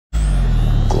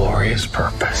glorious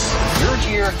purpose. You're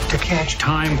here to catch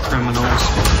time criminals.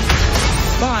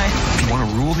 Bye. If you want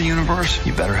to rule the universe,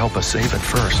 you better help us save it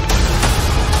first.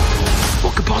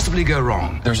 What could possibly go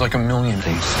wrong? There's like a million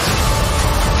things.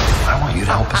 I want you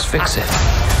to help us fix it.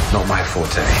 Not my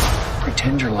forte.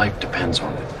 Pretend your life depends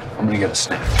on it. I'm gonna get a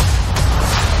snack.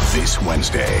 This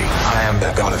Wednesday, I am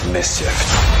the god of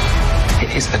mischief.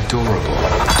 It is adorable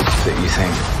that you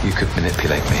think you could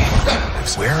manipulate me.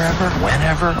 Wherever,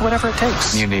 whenever, whatever it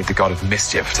takes. You need the god of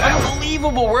mischief to help.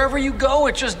 Unbelievable. Wherever you go,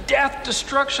 it's just death,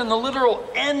 destruction, the literal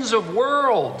ends of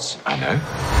worlds. I know.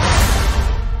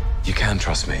 You can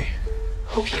trust me.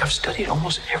 Loki, I've studied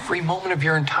almost every moment of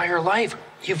your entire life.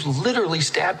 You've literally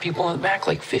stabbed people in the back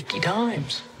like 50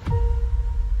 times.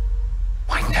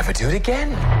 Why never do it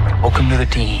again? Welcome to the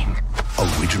team.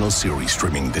 original series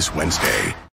streaming this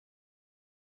Wednesday.